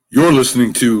You're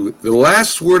listening to The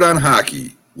Last Word on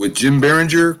Hockey with Jim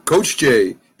Behringer, Coach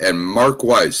Jay, and Mark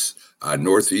Weiss on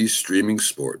Northeast Streaming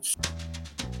Sports.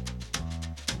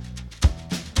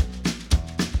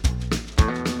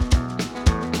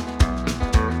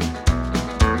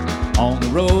 On the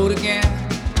road again.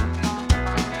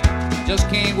 Just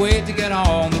can't wait to get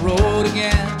on the road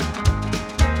again.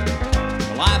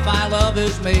 The life I love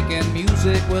is making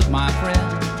music with my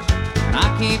friends. And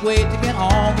I can't wait to get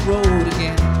on the road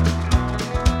again.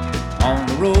 On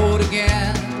the road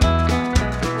again.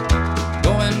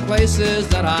 Going places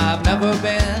that I've never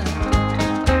been.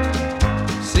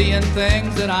 Seeing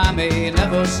things that I may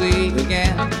never see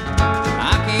again.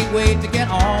 I can't wait to get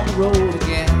on the road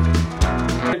again.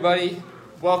 Everybody,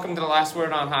 welcome to The Last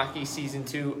Word on Hockey, Season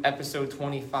 2, Episode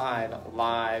 25,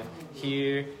 live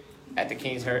here at the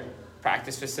Canes Hurt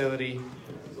practice facility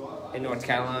in North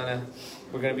Carolina.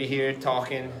 We're going to be here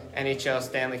talking NHL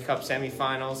Stanley Cup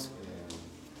semifinals,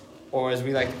 or as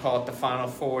we like to call it, the Final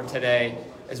Four today.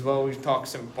 As well, we've talked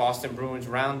some Boston Bruins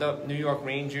roundup, New York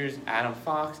Rangers, Adam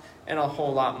Fox, and a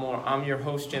whole lot more. I'm your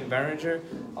host, Jim Behringer,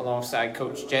 alongside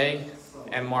Coach Jay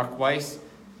and Mark Weiss.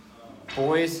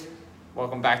 Boys,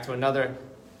 welcome back to another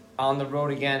On the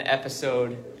Road Again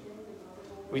episode.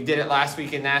 We did it last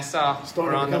week in Nassau.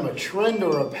 Starting to become a trend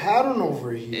or a pattern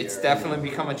over here. It's definitely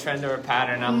become a trend or a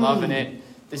pattern. I'm loving it.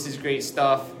 This is great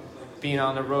stuff. Being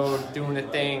on the road, doing the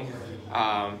thing.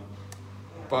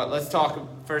 But let's talk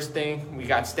first thing. We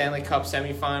got Stanley Cup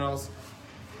semifinals.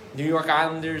 New York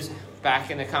Islanders back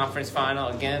in the conference final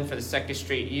again for the second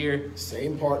straight year.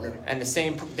 Same partner. And the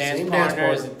same dance partner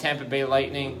as the Tampa Bay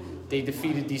Lightning. They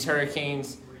defeated these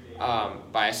Hurricanes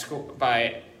by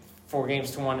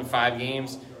 4-1 in 5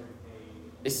 games.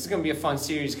 This is going to be a fun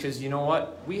series because you know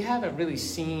what? We haven't really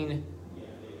seen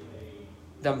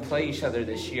them play each other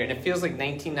this year, and it feels like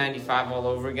 1995 all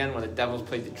over again when the Devils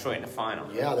played Detroit in the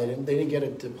final. Yeah, they didn't get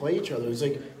it to play each other. It's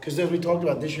like, because as we talked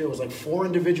about this year, it was like 4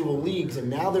 individual leagues,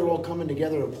 and now they're all coming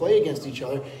together to play against each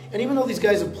other. And even though these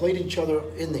guys have played each other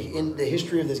in the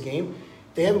history of this game,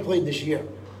 they haven't played this year.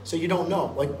 So you don't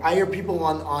know. Like, I hear people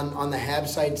on the Habs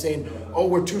site saying, "Oh,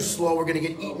 we're too slow. We're going to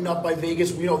get eaten up by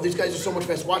Vegas. You know, these guys are so much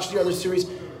fast. Watch the other series."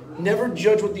 Never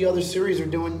judge what the other series are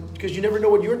doing because you never know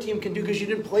what your team can do because you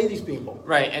didn't play these people.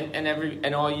 Right,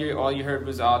 and all you heard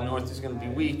was North is going to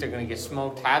be weak. They're going to get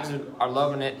smoked. Habs are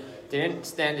loving it. They didn't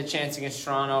stand a chance against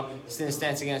Toronto. They didn't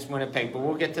stand against Winnipeg. But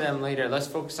we'll get to them later. Let's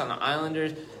focus on the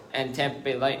Islanders and Tampa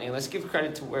Bay Lightning. Let's give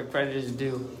credit to where credit is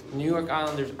due. New York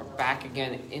Islanders are back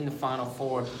again in the Final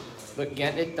Four. Look,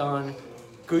 getting it done.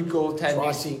 Good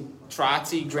goaltending.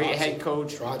 Trotzy, great head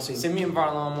coach. Semyon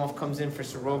Varlamov comes in for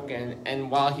Sorokin,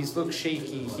 and while he's looked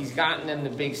shaky, he's gotten them the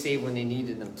big save when they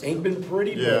needed them to. Ain't been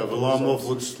pretty. Yeah, Varlamov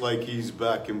looks like he's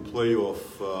back in playoff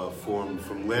form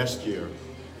from last year.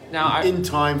 Now, in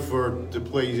time to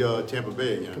play Tampa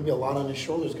Bay again. Could be a lot on his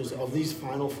shoulders because of these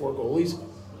Final Four goalies.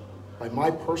 By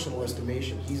my personal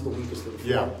estimation, he's the weakest of the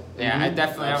 4. Yeah, I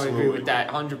definitely would agree with that.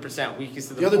 100%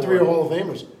 weakest of the 4. The other 3 are Hall of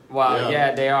Famers. Well,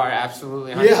 yeah they are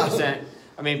absolutely 100%. Yeah.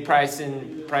 I mean, Price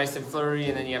and Fleury,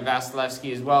 and then you have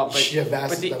Vasilevsky as well. But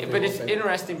it's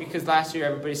interesting because last year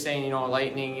everybody's saying,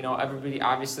 Lightning, everybody,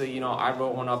 obviously, I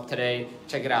wrote one up today.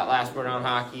 Check it out, Last Word on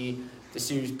Hockey, the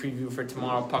series preview for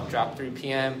tomorrow, puck drop 3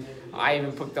 p.m. I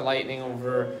even put the Lightning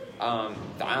over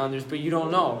the Islanders, but you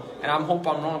don't know. And I hope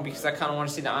I'm wrong because I kind of want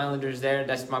to see the Islanders there.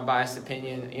 That's my biased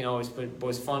opinion. It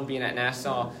was fun being at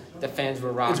Nassau. The fans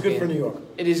were rocking. It's good for New York.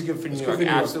 It is good for New York.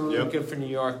 Absolutely good for New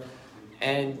York.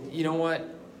 And you know what?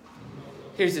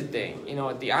 Here's the thing.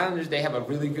 The Islanders, they have a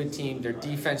really good team. Their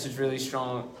defense is really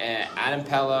strong. Adam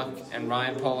Pelech and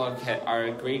Ryan Pollock are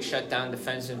a great shutdown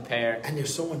defensive pair. And they're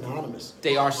so anonymous.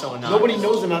 They are so anonymous. Nobody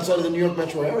knows them outside of the New York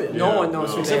metro area. No one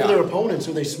knows who they except are. for their opponents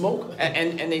who they smoke.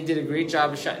 And they did a great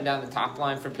job of shutting down the top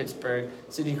line for Pittsburgh.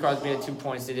 Sidney Crosby had 2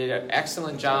 points. They did an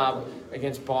excellent job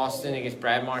against Boston, against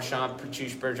Brad Marchand,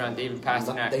 Patrice Bergeron, David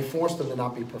Pastrnak. They forced them to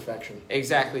not be perfection.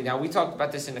 Exactly. Now, we talked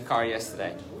about this in the car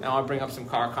yesterday. Now I'll bring up some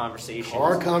car conversation.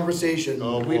 Car conversation.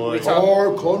 Oh, boy.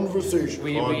 Car conversation.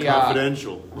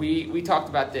 Confidential. We talked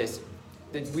about this.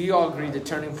 That we all agreed the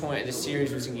turning point of the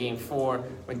series was in Game 4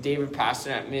 when David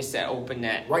Pastrnak missed that open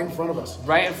net. Right in front of us.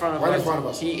 Right in front of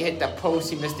us. He hit the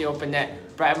post. He missed the open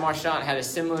net. Brad Marchand had a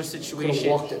similar situation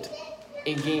walked it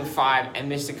in Game 5 and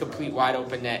missed a complete wide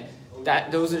open net.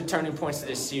 Those are the turning points of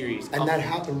this series. And that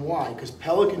happened why? Because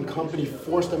Pelech and company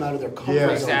forced them out of their comfort zone.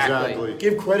 Exactly.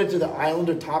 Give credit to the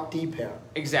Islander top D pair.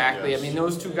 Exactly. Yes. I mean,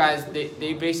 those two guys,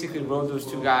 they basically rode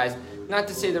those two guys. not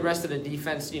to say the rest of the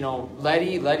defense,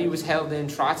 Letty was held in.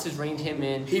 Trotz has reined him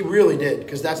in. He really did,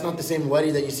 because that's not the same Letty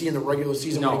that you see in the regular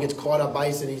season when he gets caught up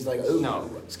ice and he's like, ooh.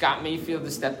 No, Scott Mayfield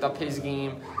has stepped up his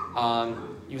game.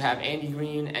 You have Andy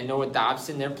Green and Noah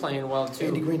Dobson. They're playing well, too.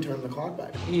 Andy Green turned the clock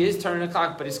back. He is turning the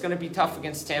clock, but it's going to be tough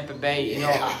against Tampa Bay.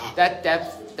 That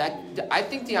depth, I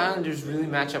think the Islanders really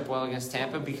match up well against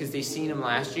Tampa because they've seen him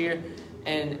last year.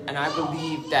 And I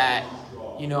believe that,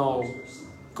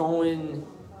 going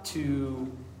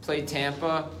to play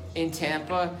Tampa,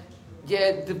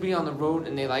 they'll be on the road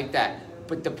and they like that.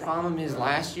 But the problem is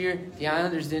last year, the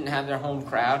Islanders didn't have their home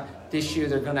crowd. This year,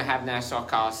 they're going to have Nassau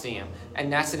Coliseum.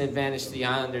 And that's an advantage to the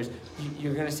Islanders.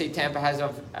 You're going to say Tampa has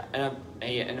an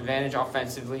advantage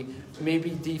offensively,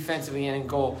 maybe defensively and in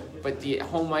goal, but the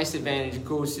home ice advantage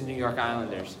goes to New York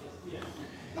Islanders.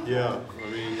 Yeah, I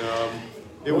mean,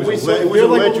 it When was we saw- electric. feel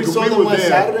like when we When saw we them were last there.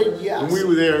 Saturday, yes. When we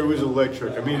were there, it was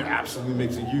electric. I mean, it absolutely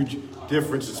makes a huge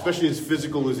difference, especially as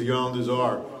physical as the Islanders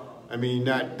are. I mean,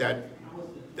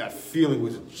 that feeling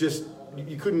was just,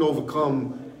 you couldn't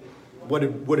overcome what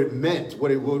it meant,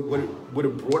 what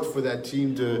it brought for that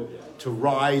team to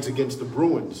rise against the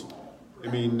Bruins. I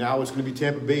mean, now it's going to be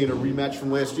Tampa Bay in a rematch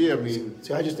from last year. I mean,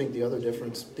 See, I just think the other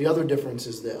difference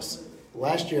is this.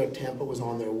 Last year, Tampa was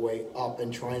on their way up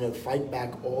and trying to fight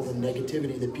back all the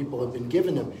negativity that people have been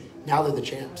giving them. Now they're the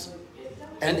champs.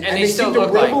 And they still seem to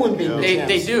look revel like in being the they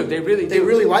champs. do. They really do. They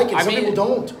really like it. Some people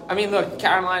don't. I mean, look,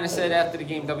 Carolina said after the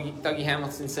game, Dougie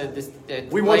Hamilton said this.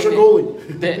 We want your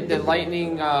goalie. The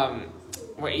Lightning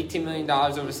were $18 million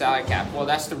over salary cap. Well,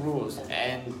 that's the rules,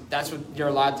 and that's what you're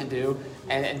allowed to do.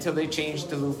 And until they change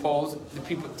the loopholes,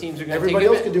 teams are going to Everybody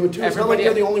else can do it too. It's not like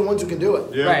they're the only ones who can do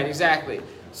it. Yeah. Right, exactly.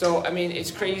 So, I mean,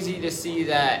 it's crazy to see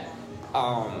that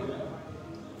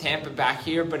Tampa back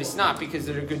here, but it's not because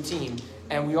they're a good team.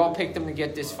 And we all picked them to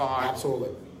get this far. Absolutely.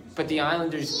 But the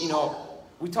Islanders,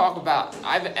 we talk about,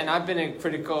 I've been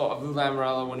critical of Lou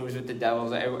Lamoriello when he was with the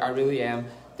Devils. I really am.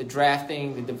 The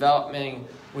drafting, the development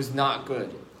was not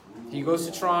good. He goes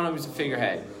to Toronto, he's a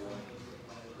figurehead.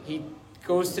 He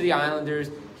goes to the Islanders,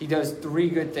 he does 3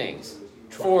 good things.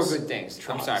 4 good things.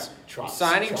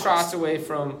 Signing Trotz away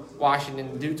from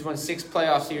Washington. The dude's won 6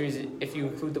 playoff series if you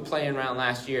include the play-in round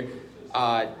last year.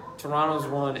 Toronto's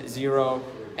won 0,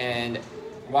 and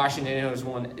Washington has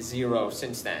won 0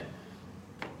 since then.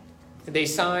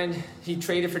 He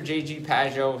traded for J.G.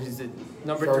 Pageau, who's the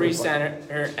number 3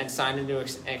 center, and signed a new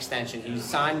extension. He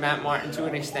signed Matt Martin to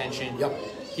an extension. Yep.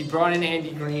 He brought in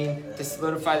Andy Green to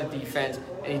solidify the defense.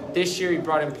 And this year he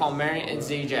brought in Palmieri and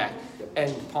Zajac.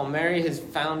 And Palmieri has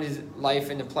found his life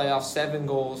in the playoffs, 7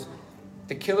 goals.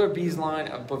 The Killer Bees line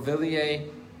of Beauvillier,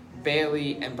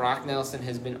 Bailey, and Brock Nelson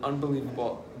has been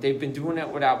unbelievable. They've been doing it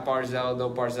without Barzal, though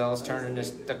Barzal's turning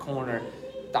the corner.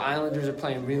 The Islanders are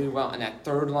playing really well, and that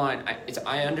third line,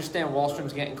 I understand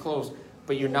Wallstrom's getting close,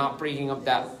 but you're not breaking up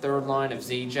that third line of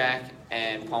Zajac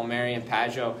and Palmieri and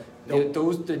Pageau. Nope.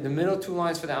 The middle 2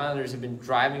 lines for the Islanders have been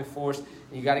driving force.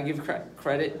 And you got to give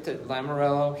credit to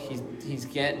Lamoriello. He's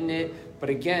getting it. But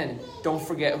again, don't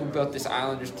forget who built this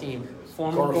Islanders team.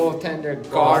 Former goaltender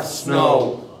Garth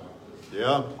Snow.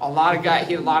 yeah. A lot of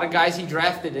guys he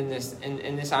drafted in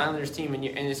this Islanders team, and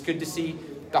it's good to see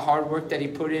the hard work that he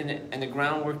put in and the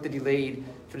groundwork that he laid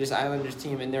for this Islanders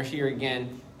team, and they're here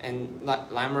again. And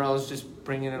Lamoriello's just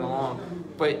bringing it along.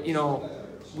 But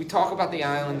we talk about the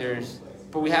Islanders,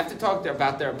 but we have to talk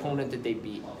about their opponent that they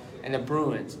beat, and the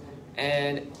Bruins.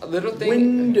 And a little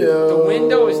thing, the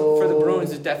window is for the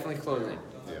Bruins is definitely closing.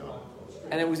 Yeah.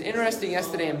 And it was interesting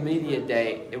yesterday in media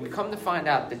day that we come to find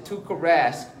out that Tuukka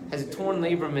Rask has a torn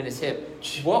labrum in his hip.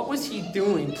 What was he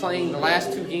doing playing the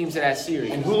last 2 games of that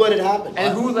series? And who let it happen?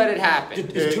 Is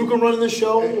Is Tuukka running the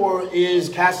show, or is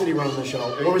Cassidy running the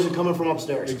show, or is it coming from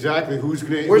upstairs? Exactly.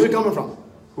 Where's it coming from?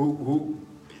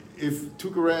 If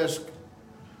Tuukka Rask,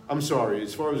 I'm sorry,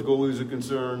 as far as goalies are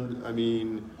concerned, I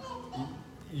mean,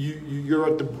 you're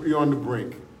on the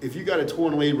brink. If you got a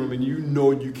torn labrum and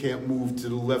you can't move to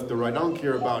the left or right, I don't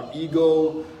care about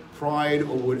ego, pride,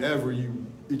 or whatever.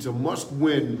 It's a must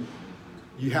win.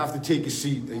 You have to take a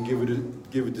seat and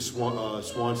give it to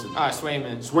Swanson.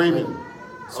 Swayman.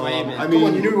 Swayman. I mean, Come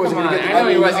on, you knew he wasn't going to get the I know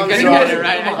he wasn't going to sorry. get it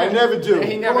right. I never do.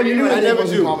 He never you knew did. that I never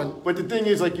wasn't do. coming. But the thing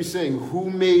is, like you're saying, who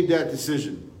made that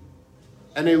decision?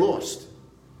 And they lost.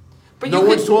 But No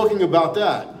one's talking about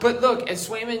that. But look, and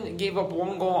Swayman gave up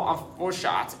 1 goal off 4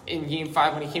 shots in Game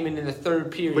 5 when he came in the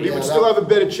 3rd period. But he would still have a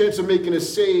better chance of making a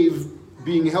save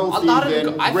being healthy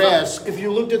than Rask. If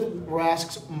you looked at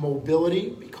Rask's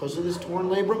mobility because of this torn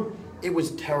labrum, it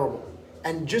was terrible.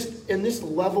 And just in this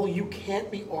level, you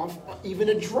can't be off even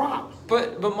a drop.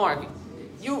 But Mark,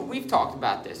 we've talked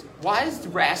about this. Why is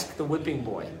Rask the whipping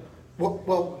boy?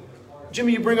 Well,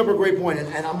 Jimmy, you bring up a great point,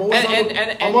 and I'm always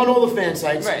And- I'm on all the fan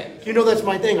sites. Right. You know that's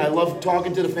my thing. I love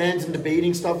talking to the fans and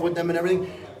debating stuff with them and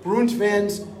everything. Bruins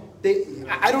fans,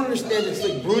 I don't understand. It's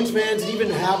like Bruins fans and even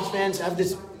Habs fans have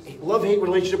this love-hate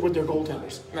relationship with their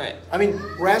goaltenders. Right. I mean,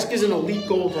 Rask is an elite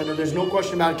goaltender. There's no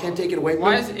question about it. Can't take it away from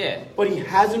him. Why is it? Yeah. But he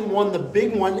hasn't won the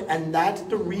big one, and that's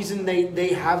the reason they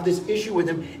have this issue with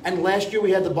him. And last year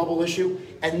we had the bubble issue,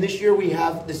 and this year we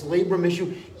have this labrum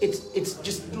issue. It's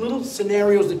just little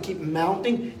scenarios that keep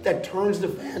mounting that turns the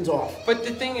fans off. But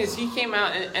the thing is, he came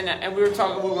out and we were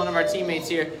talking with one of our teammates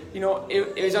here. You know,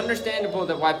 it was understandable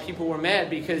that why people were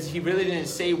mad because he really didn't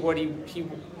say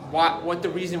what the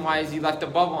reason why is he left the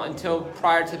bubble until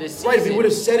prior to this season. Right, if he would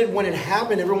have said it when it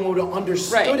happened, everyone would have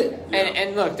understood it.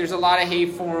 And look, there's a lot of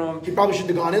hate for him. He probably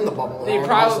shouldn't have gone in the bubble. He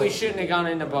probably shouldn't have gone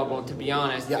in the bubble, to be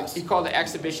honest. Yes. He called it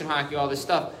exhibition hockey, all this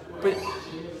stuff. But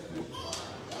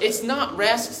it's not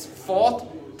Rask's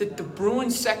fault that the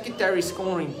Bruins' secondary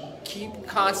scoring keep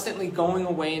constantly going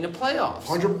away in the playoffs.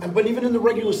 But even in the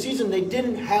regular season, they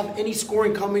didn't have any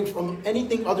scoring coming from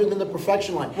anything other than the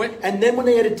perfection line. And then when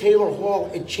they added Taylor Hall,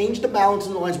 it changed the balance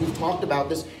in the lines. We've talked about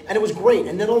this, and it was great.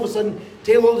 And then all of a sudden,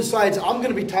 Taylor Hall decides, I'm going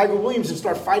to be Tiger Williams and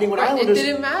start fighting with Islanders. It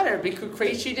didn't matter because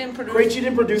Krejci didn't produce. Krejci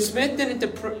didn't produce. Smith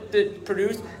didn't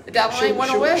produce. That line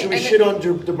went away. Should we shit on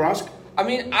DeBrusk? I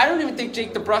mean, I don't even think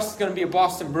Jake DeBrusk is going to be a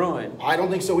Boston Bruin. I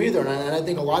don't think so either, and I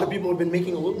think a lot of people have been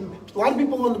making a lot of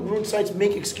people on the Bruins sites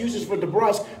make excuses for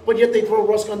DeBrusk, but yet they throw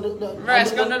Rusk under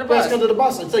the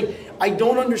bus. It's like I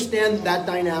don't understand that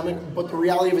dynamic, but the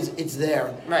reality of it is it's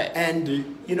there. Right.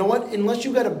 And you know what? Unless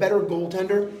you got a better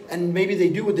goaltender, and maybe they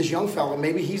do with this young fella,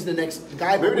 maybe he's the next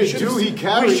guy. Maybe they do. He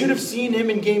carries. We should have seen him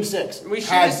in Game 6. We should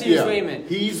have seen Swayman.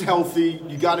 He's healthy.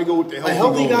 You got to go with the healthy. A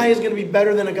healthy goalie. guy is going to be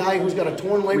better than a guy who's got a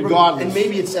torn labrum, Regardless. and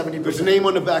maybe it's 70%. His name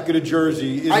on the back of the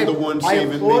jersey isn't the one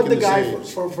saving, I applaud making the guy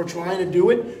saves. for trying to do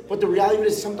it, but the reality of it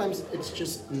is sometimes it's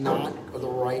just not the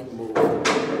right move.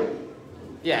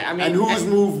 Yeah, I mean, And whose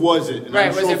move was it? And right,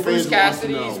 I'm was sure it Bruce fans want to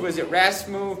Cassidy's? know. Was it Rask's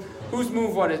move? Whose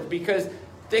move was it? Because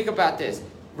think about this.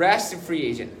 Rask's a free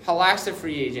agent. Halak's a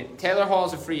free agent. Taylor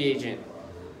Hall's a free agent.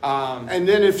 And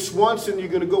then if Swanson you're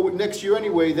going to go with next year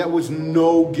anyway, that was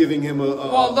no giving him a...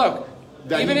 Well, look,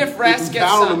 that even you- if Rask you gets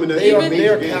down some... him in a- They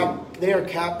major are game. they are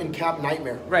cap in cap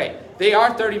nightmare. Right. They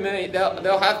are $30 million.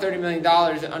 They'll have $30 million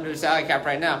under the salary cap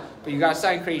right now. But you got to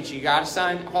sign Krejci. You got to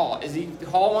sign Hall.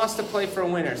 Hall wants to play for a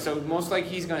winner, so most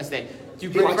likely he's going to stay. Do you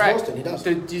He bring likes back? Boston, he does.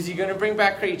 Is he going to bring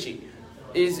back Krejci?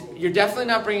 You're definitely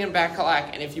not bringing back Halak,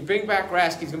 and if you bring back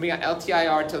Rask, he's going to be on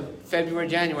LTIR till February,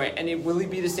 January, and will he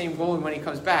be the same goalie when he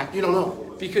comes back? You don't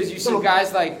know. Because you see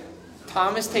guys like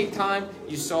Thomas take time.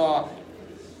 You saw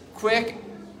Quick,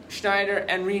 Schneider,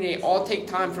 and Rene all take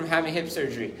time from having hip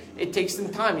surgery. It takes them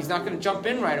time. He's not going to jump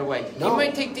in right away. No. He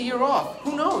might take the year off.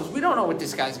 Who knows? We don't know what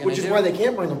this guy's going to Which do. is why they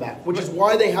can't bring him back. Which is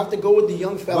why they have to go with the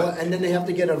young fella, and then they have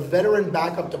to get a veteran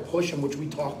backup to push him, which we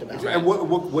talked about. And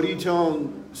what are you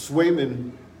telling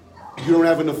Swayman? You don't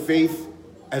have enough faith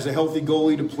as a healthy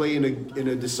goalie to play in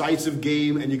a decisive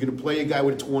game, and you're going to play a guy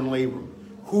with a torn labrum.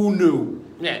 Who knew?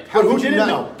 Yeah. How But who could you didn't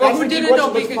not- know? But That's who the key didn't know?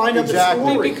 question. Let's Because, find out the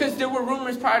Exactly. story. because there were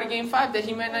rumors prior to Game 5 that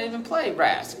he might not even play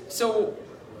Rask. So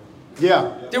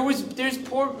Yeah. there's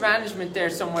poor management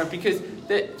there somewhere because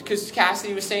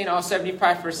Cassidy was saying,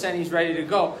 75% he's ready to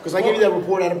go. Because I gave you that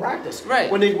report out of practice.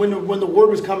 Right. When the word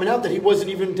was coming out that he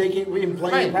wasn't even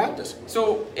playing in practice.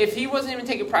 So if he wasn't even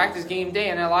taking practice game day,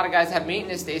 and a lot of guys have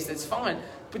maintenance days, that's fine.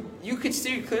 But you could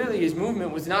see clearly his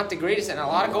movement was not the greatest, and a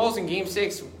lot of goals in Game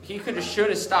 6 he should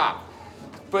have stopped.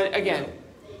 But again,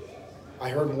 I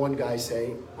heard one guy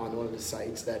say on one of the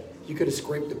sites that you could have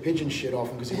scraped the pigeon shit off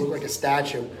him because he looked like a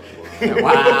statue.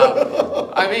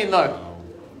 wow. I mean, look,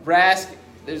 Rask,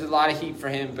 there's a lot of heat for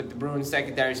him, but the Bruins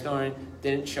secondary scoring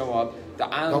didn't show up. The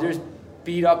Islanders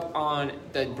beat up on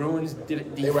the Bruins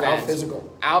defense. They were out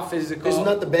physical. Out physical. This is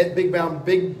not the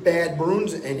big bad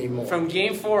Bruins anymore. From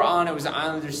Game 4 on, it was an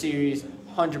Islander series,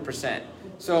 100%.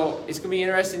 So it's going to be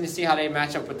interesting to see how they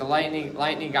match up with the Lightning.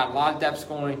 Lightning got a lot of depth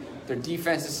scoring. Their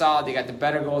defense is solid. They got the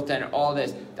better goaltender, all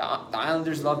this. The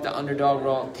Islanders love the underdog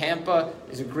role. Tampa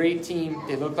is a great team.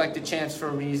 They look like the champs for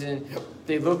a reason.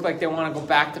 They look like they want to go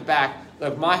back-to-back.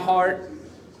 Look, my heart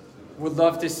would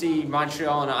love to see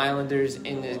Montreal and the Islanders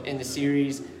in the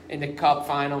series, in the Cup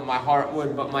final. My heart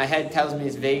would, but my head tells me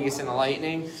it's Vegas and the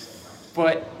Lightning.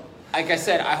 But like I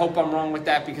said, I hope I'm wrong with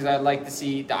that because I'd like to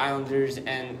see the Islanders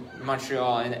and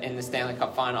Montreal in the Stanley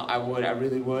Cup final. I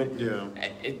really would. Yeah.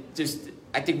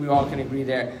 I think we all can agree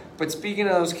there. But speaking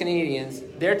of those Canadians,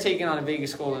 they're taking on the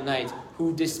Vegas Golden Knights,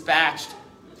 who dispatched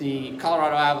the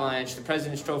Colorado Avalanche, the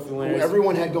President's Trophy Who winners.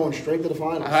 everyone had going straight to the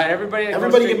finals. Everybody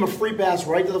Gave them a free pass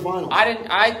right to the finals.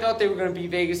 I thought they were going to beat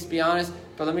Vegas, to be honest.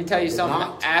 But let me tell you something.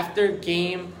 not. After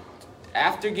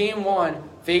game one,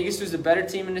 Vegas was the better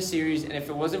team in the series, and if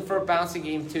it wasn't for a bounce in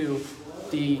game two,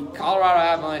 the Colorado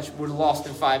Avalanche would have lost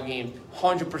in 5 games,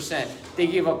 100%. They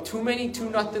gave up too many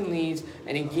 2-0 leads,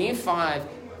 and in game 5,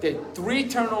 the 3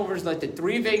 turnovers led to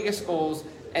 3 Vegas goals,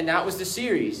 and that was the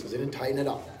series. Because they didn't tighten it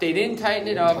up. They didn't tighten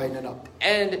it up.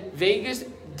 And Vegas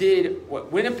did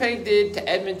what Winnipeg did to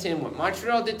Edmonton, what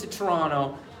Montreal did to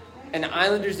Toronto, and the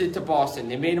Islanders did to Boston.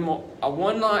 They made them a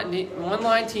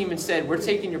one-line team and said, we're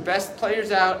taking your best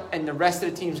players out, and the rest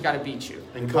of the team's got to beat you.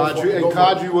 And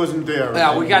Kadri wasn't there.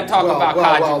 Yeah, we got to talk about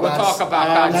Kadri. We'll talk about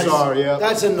Kadri. I'm sorry, yeah.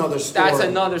 That's another story. That's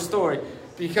another story.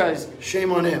 Because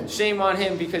Shame on him.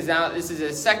 Because now this is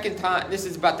the second time. This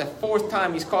is about the 4th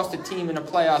time he's cost a team in the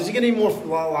playoffs. Does he get any more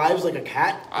lives like a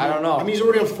cat? I don't know. I mean, he's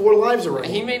already on 4 lives already.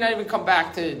 He may not even come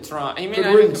back to Toronto. He may Good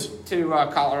not even riddance. come to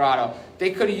Colorado.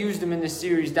 They could have used him in the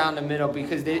series down the middle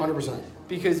because 100%.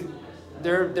 Because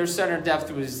their center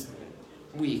depth was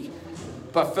weak.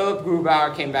 But Philip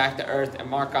Grubauer came back to earth, and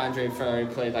Marc-Andre Fleury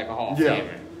played like a Hall of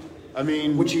Famer. I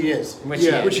mean, Which he is.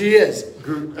 Which he is.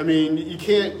 I mean, you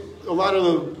can't. A lot of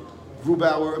the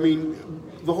Grubauer. I mean,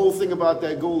 the whole thing about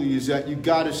that goalie is that you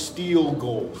got to steal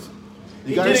goals.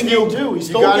 He did in game 2. He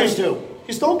stole game 2.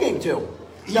 He stole game 2.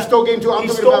 He stole game 2. I'm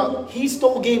talking about. He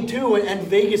stole game 2, and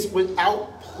Vegas was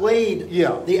outplayed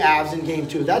the Avs in game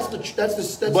 2. That's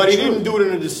But he didn't do it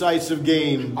in a decisive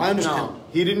game. I understand. No.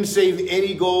 He didn't save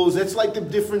any goals. That's like the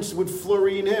difference with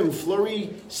Fleury and him.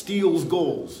 Fleury steals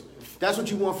goals. That's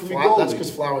what you want from your goalie. That's because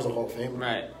Flowers a Hall of Famer.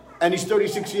 Right. And he's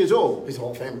 36 years old. He's a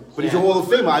Hall of Famer. But he's a Hall of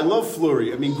Famer. I love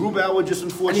Fleury. I mean, Grubauer just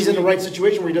unfortunately. And he's in the right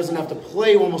situation where he doesn't have to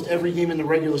play almost every game in the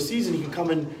regular season. He can come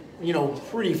in,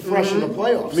 pretty fresh in the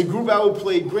playoffs. I mean, Grubauer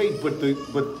played great, but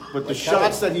the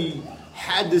shots that he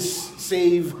had to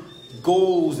save,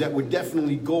 goals that were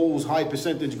definitely goals, high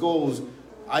percentage goals,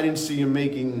 I didn't see him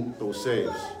making those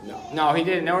saves. No, he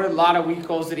didn't. There were a lot of weak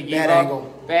goals that he gave Bad up.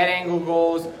 angle. Bad angle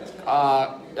goals.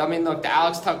 I mean, look, the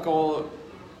Alex Tuck goal.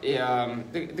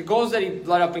 The goals that he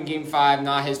let up in Game 5,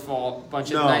 not his fault. Bunch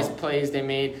of nice plays they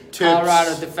made. Tips.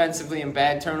 Colorado defensively and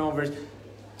bad turnovers.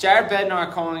 Jared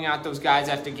Bednar calling out those guys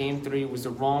after Game 3 was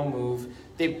the wrong move.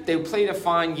 They played a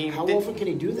fine game. How often can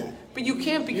he do that? But you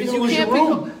can't because You you lose can't your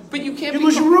room. become. But you can't. You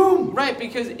lose your room. Right,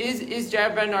 because is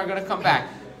Jared Bednar going to come back?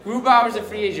 Grubauer's a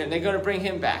free agent. They're going to bring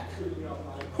him back.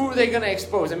 Who are they going to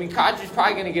expose? I mean, Kadri's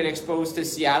probably going to get exposed to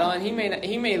Seattle, and he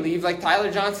may leave like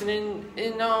Tyler Johnson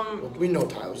in We know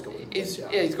Tyler's going to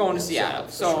Seattle. Yeah, he's going to Seattle.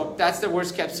 So that's the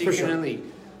worst kept secret sure. in the league.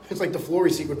 It's like the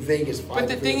Fleury secret Vegas. But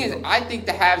the thing is, I think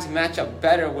the Habs match up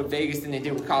better with Vegas than they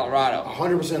did with Colorado.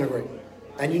 100% agree.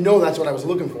 And that's what I was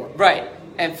looking for. Right.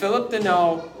 And Philip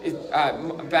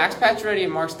Deneau, Max Pacioretty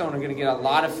and Mark Stone are going to get a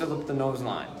lot of Philip Deneau's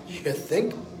line. You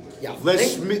think? Yeah.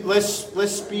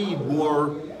 Less speed,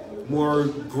 more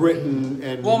grit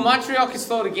and. Well, Montreal can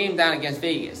slow the game down against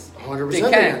Vegas. 100%. They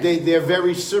can. They're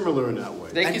very similar in that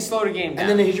way. They can slow the game down. And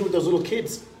then they hit you with those little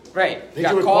kids. Right. They You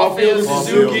got do it Caulfield,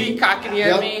 Caulfield, Suzuki,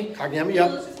 Kakaniemi. Yep. Kakaniemi,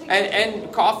 yep. And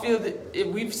Caulfield,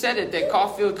 we've said it, that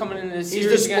Caulfield coming into the the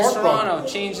series against spark plug. Toronto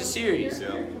changed the series.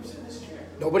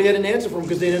 Nobody had an answer for him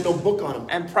because they didn't know book on him.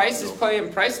 And Price is playing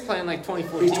like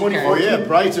 2014. He's 24. Oh yeah,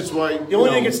 Price. That's why. The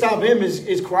only thing that can stop him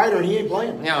is Kreider, and he ain't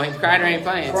playing. No, Kreider ain't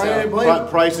playing. Kreider ain't So. playing.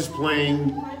 Price is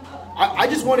playing. I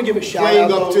just want to give a shout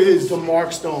Playing out up to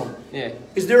Mark Stone. Yeah.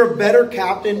 Is there a better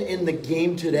captain in the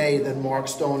game today than Mark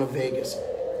Stone of Vegas?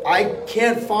 I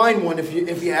can't find one if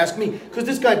you ask me, because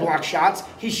this guy blocks shots,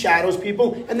 he shadows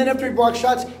people, and then after he blocks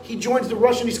shots, he joins the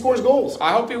rush and he scores goals.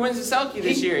 I hope he wins the Selkie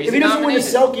this year. He's If he doesn't win the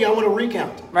nominated. Selkie, I want a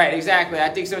recount. Right, exactly. I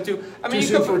think so too. I mean, Too you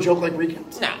soon could for a joke like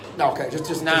recounts? No. No, okay,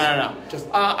 just No.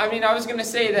 I mean, I was gonna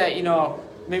say that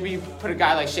maybe put a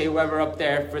guy like Shea Weber up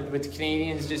there with the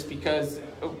Canadians just because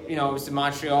it's in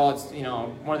Montreal. It's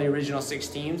one of the original 6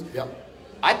 teams. Yep.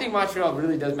 I think Montreal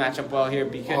really does match up well here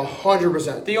because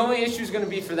 100%. the only issue is going to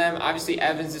be for them. Obviously,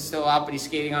 Evans is still out, but he's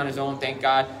skating on his own. Thank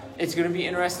God. It's going to be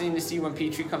interesting to see when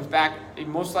Petrie comes back.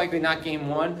 Most likely not Game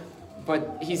 1,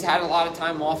 but he's had a lot of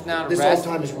time off now to This rest.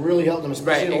 off time has really helped him,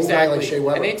 especially Right, an old guy exactly. like Shea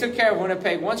Weber. And they took care of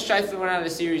Winnipeg. Once Scheifele went out of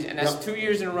the series, and that's 2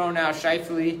 years in a row now,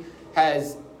 Scheifele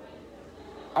has,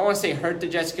 I want to say, hurt the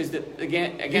Jets because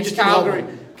against just didn't help Calgary,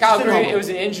 him. Just didn't help him. it was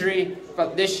an injury,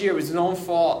 but this year it was his own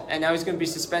fault, and now he's going to be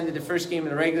suspended the first game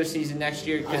of the regular season next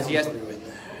year because he has.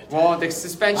 Well, the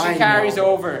suspension I carries know.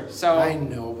 over, so. I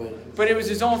know, But it was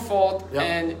his own fault, Yep.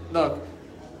 and look,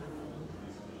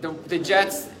 the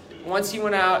Jets, once he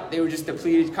went out, they were just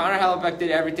depleted. Connor Hellebuck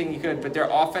did everything he could, but their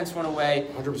offense went away.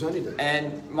 100% he did.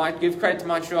 And give credit to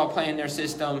Montreal playing their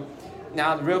system.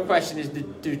 Now the real question is,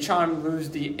 do Charm lose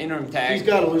the interim tag? He's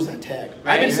got to lose that tag.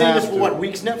 Right. I've been You saying this have for to. what,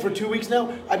 weeks now? For 2 weeks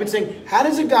now? I've been saying, how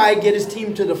does a guy get his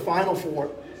team to the Final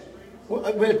Four?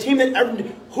 A team that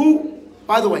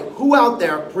by the way, who out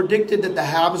there predicted that the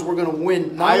Habs were going to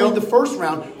win not only the first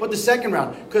round, but the second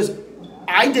round? Because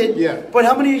I did. Yeah. But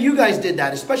how many of you guys did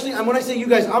that? Especially, and when I say you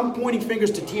guys, I'm pointing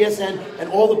fingers to TSN and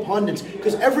all the pundits,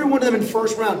 because every one of them in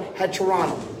first round had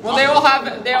Toronto. Well, they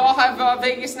all have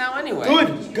Vegas now anyway.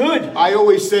 Good. I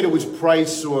always said it was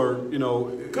Price or,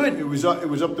 Good. It was up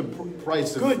to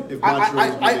Price. Good. If Montreal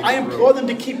was gonna I make it implore through.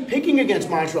 them to keep picking against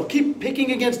Montreal. Keep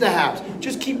picking against the Habs.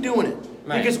 Just keep doing it.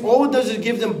 Right. Because all it does is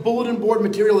give them bulletin board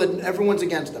material that everyone's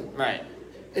against them. Right.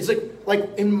 It's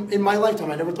like in my lifetime,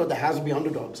 I never thought the Habs would be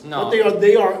underdogs. No. But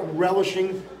they are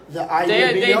relishing the idea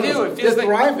of being They underdogs. do. It feels They're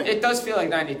like thriving. it does feel like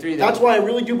 93 though. That's why I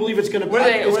really do believe it's going to be. Were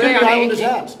they It's going to be Islanders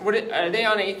Habs. Are they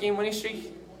on an 8-game winning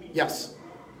streak? Yes.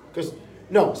 Because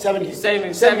no, 7 games. Seven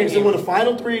games. They games. won the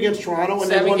final 3 against Toronto, and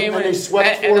they won, and they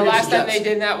swept 4 and the against last time Jets. they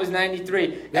did that was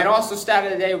 93. And also, stat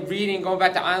of the day, going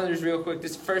back to Islanders real quick,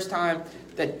 this is the first time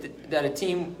that a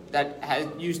team that has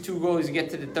used 2 goalies to get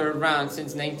to the third round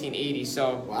since 1980.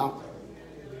 So Wow.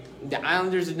 the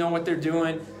Islanders know what they're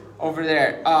doing over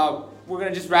there. We're going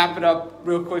to just wrap it up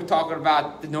real quick talking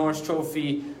about the Norris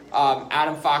Trophy.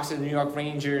 Adam Fox of the New York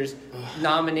Rangers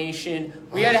nomination.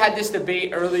 We had this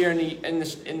debate earlier in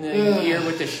the year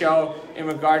with the show in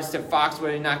regards to Fox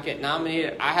whether or not get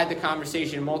nominated. I had the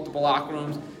conversation in multiple locker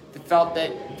rooms that felt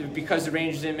that because the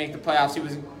Rangers didn't make the playoffs, he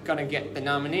was going to get the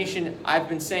nomination. I've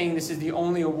been saying this is the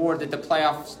only award that the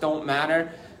playoffs don't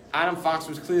matter. Adam Fox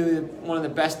was clearly one of the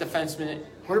best defensemen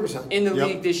 100%. in the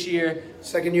league this year.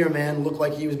 Second year man, looked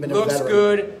like he was been a Looks veteran.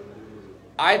 good.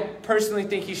 I personally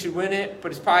think he should win it,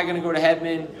 but it's probably going to go to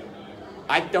Hedman.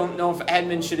 I don't know if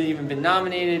Hedman should have even been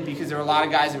nominated because there were a lot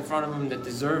of guys in front of him that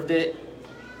deserved it.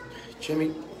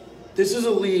 Jimmy, this is a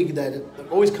league that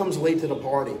always comes late to the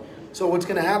party. So what's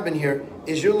going to happen here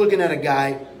is you're looking at a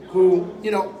guy who,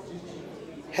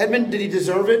 Hedman, did he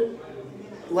deserve it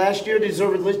last year? Did he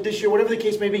deserve it this year? Whatever the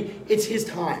case may be, it's his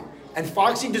time. And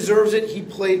Foxy deserves it. He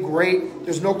played great.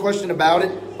 There's no question about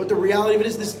it. But the reality of it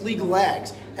is this league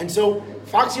lags. And so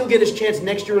Foxy will get his chance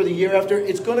next year or the year after.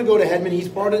 It's going to go to Hedman. He's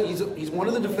one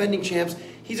of the defending champs.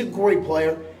 He's a great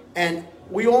player. And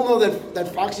we all know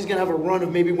that Foxy's going to have a run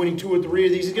of maybe winning 2 or 3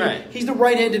 of these. He's the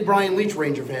right-handed Brian Leach,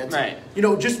 Ranger fans. Right.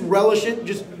 Just relish it.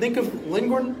 Just think of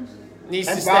Lindgren Needs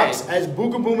and to Fox stay. as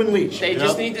Booga Boom and Leach. They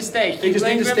just need to stay. They just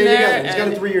need to Lindgren stay there, together. He's got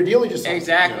a and- 3-year deal he just signed.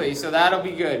 Exactly, so that'll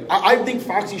be good. I think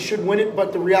Foxy should win it,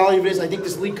 but the reality of it is I think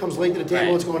this league comes late to the table.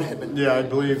 Right. It's going Hedman. Yeah, I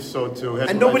believe so too.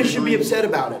 And nobody should be upset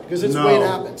about it because it's the way it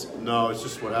happens. No, it's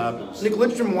just what happens. Nick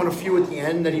Lidstrom won a few at the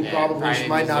end that he probably probably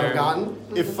might not have deserved.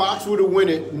 gotten. If Fox would have win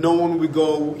it, no one would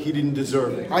go, he didn't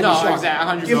deserve it. I'd be No, shocked.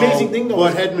 exactly, The 100%. amazing thing though,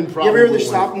 But is- Hedman you probably ever hear the would win.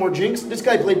 sophomore jinx? This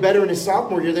guy played better in his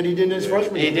sophomore year than he did in his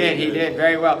freshman year. He did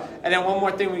very well. And then one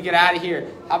more thing we get out of here.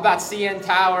 How about CN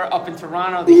Tower up in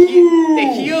Toronto? The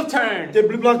heel turn. The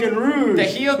Blue Blanc and Rouge. The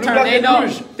heel Blue turn. Blanc They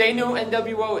and know Rouge.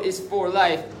 NWO is for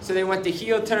life. So they went the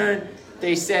heel turn.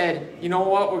 They said, you know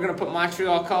what? We're going to put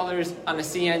Montreal colors on the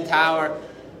CN Tower.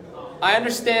 I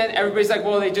understand. Everybody's like,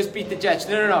 well, they just beat the Jets.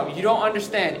 No. You don't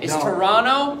understand. It's No.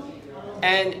 Toronto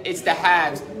and it's the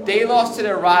Habs. They lost to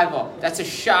their rival. That's a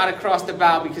shot across the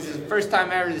bow because it's the first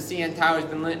time ever the CN Tower's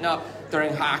been lit up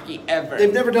during hockey ever.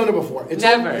 They've never done it before.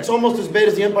 Never. It's almost as bad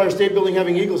as the Empire State Building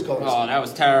having Eagles colors. Oh, that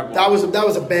was terrible. That was a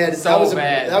bad. So that was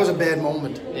bad. That was a bad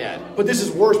moment. Yeah. But this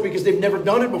is worse because they've never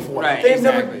done it before. Right, They've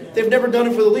exactly. never done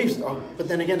it for the Leafs. Oh, but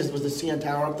then again, was the CN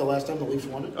Tower up the last time the Leafs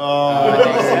won it?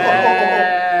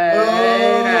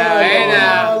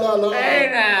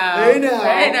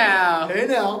 Hey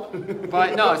now.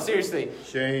 But no, seriously,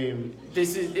 Shame.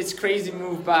 it's crazy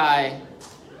move by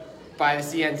the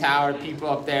CN Tower people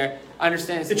up there. I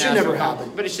understand it's a It should national never comp-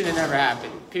 happen. but it should have never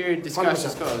happened. Period.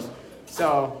 Discussion's 100%. closed.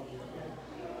 So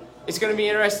it's going to be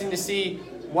interesting to see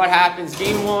what happens.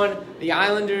 Game 1, the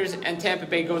Islanders and Tampa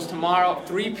Bay goes tomorrow,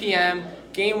 3 p.m.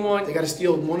 Game 1. They got to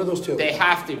steal one of those two. They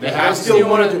have to. They They have have to to. steal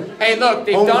one of Home- them. Hey, look,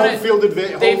 they've home- done home it. field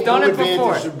adva- They've home- done home it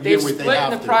before. advantage to They've begin with, they split in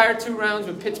have the to. prior 2 rounds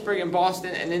with Pittsburgh and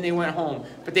Boston, and then they went home.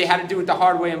 But they had to do it the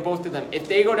hard way in both of them. If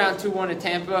they go down 2-1 to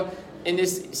Tampa in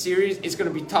this series, it's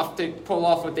going to be tough to pull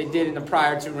off what they did in the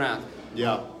prior 2 rounds.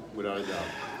 Yeah, without a doubt.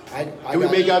 I Can we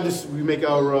got- make our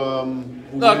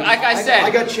who Look, wins? like I said, I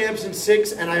got champs in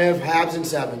 6 and I have Habs in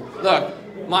 7. look,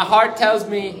 my heart tells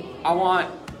me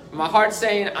my heart's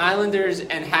saying Islanders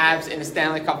and Habs in the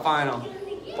Stanley Cup final.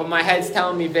 But my head's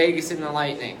telling me Vegas and the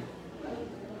Lightning.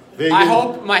 Vegas? I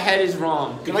hope my head is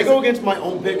wrong. Can I go against my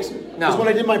own picks? Because No. when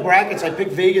I did my brackets, I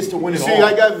picked Vegas to win it See, all.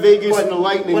 I got Vegas But- and the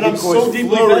Lightning But I'm because so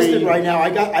deeply Fleury- vested right now. I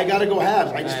got to go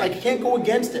Habs. I Right. can't go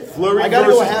against it. Fleury I got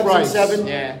to go versus Habs in Price. 7.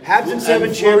 Yeah. Habs in 7.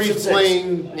 And Champs in Fleury's 6.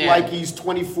 playing Yeah. like he's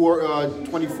 24.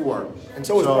 And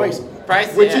so is Price.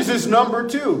 Price, Which yeah. is his number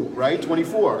too, right?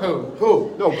 24.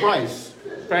 Who? No, Price.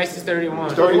 Price is 31.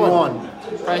 31.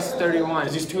 Price is 31.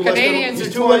 He's two Canadians less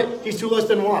are than, 20. he's two less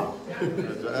than one.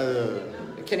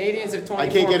 Canadians have 24 I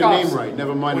can't get cups. a name right.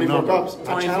 Never mind the 24 number. cups.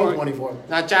 Not channel 24.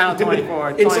 Not channel 24.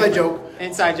 Inside 20. joke.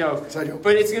 Inside joke. Inside joke.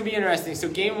 But it's going to be interesting. So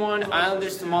game 1,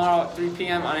 Islanders tomorrow at 3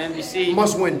 p.m. on NBC.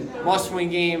 Must win. Must win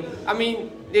game. I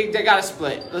mean, they got to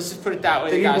split. Let's just put it that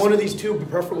way. They need gotta one of split. these two,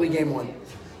 preferably game 1.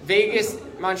 Vegas,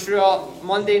 Montreal,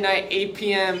 Monday night, 8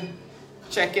 p.m.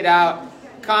 Check it out.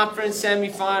 Conference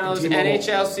semifinals, T-Mobile.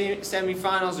 NHL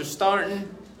semifinals are starting.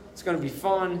 It's going to be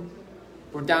fun.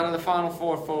 We're down to the Final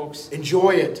Four, folks.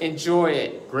 Enjoy it. Enjoy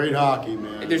it. Great hockey,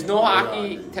 man. There's no Great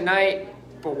hockey tonight,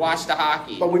 but watch the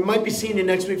hockey. But we might be seeing you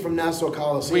next week from Nassau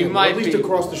Coliseum. We might or at least be.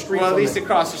 across the street Well, at from least it.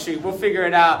 across the street. We'll figure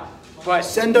it out. But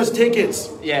Send us tickets.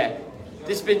 yeah,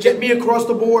 this has been Get me across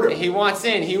the border. He wants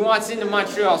in. He wants into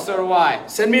Montreal. So do I.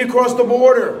 Send me across the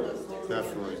border.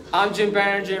 Definitely. I'm Jim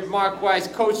Barringer, Mark Weiss,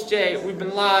 Coach Jay. We've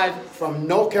been live. From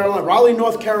North Carolina, Raleigh,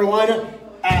 North Carolina,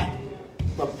 at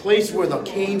the place where the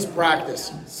Canes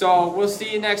practice. So we'll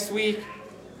see you next week.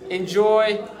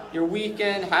 Enjoy your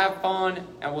weekend. Have fun.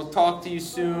 And we'll talk to you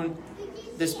soon.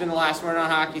 This has been The Last Word on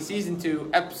Hockey, Season 2,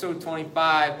 Episode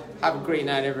 25. Have a great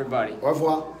night, everybody. Au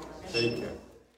revoir. Take care.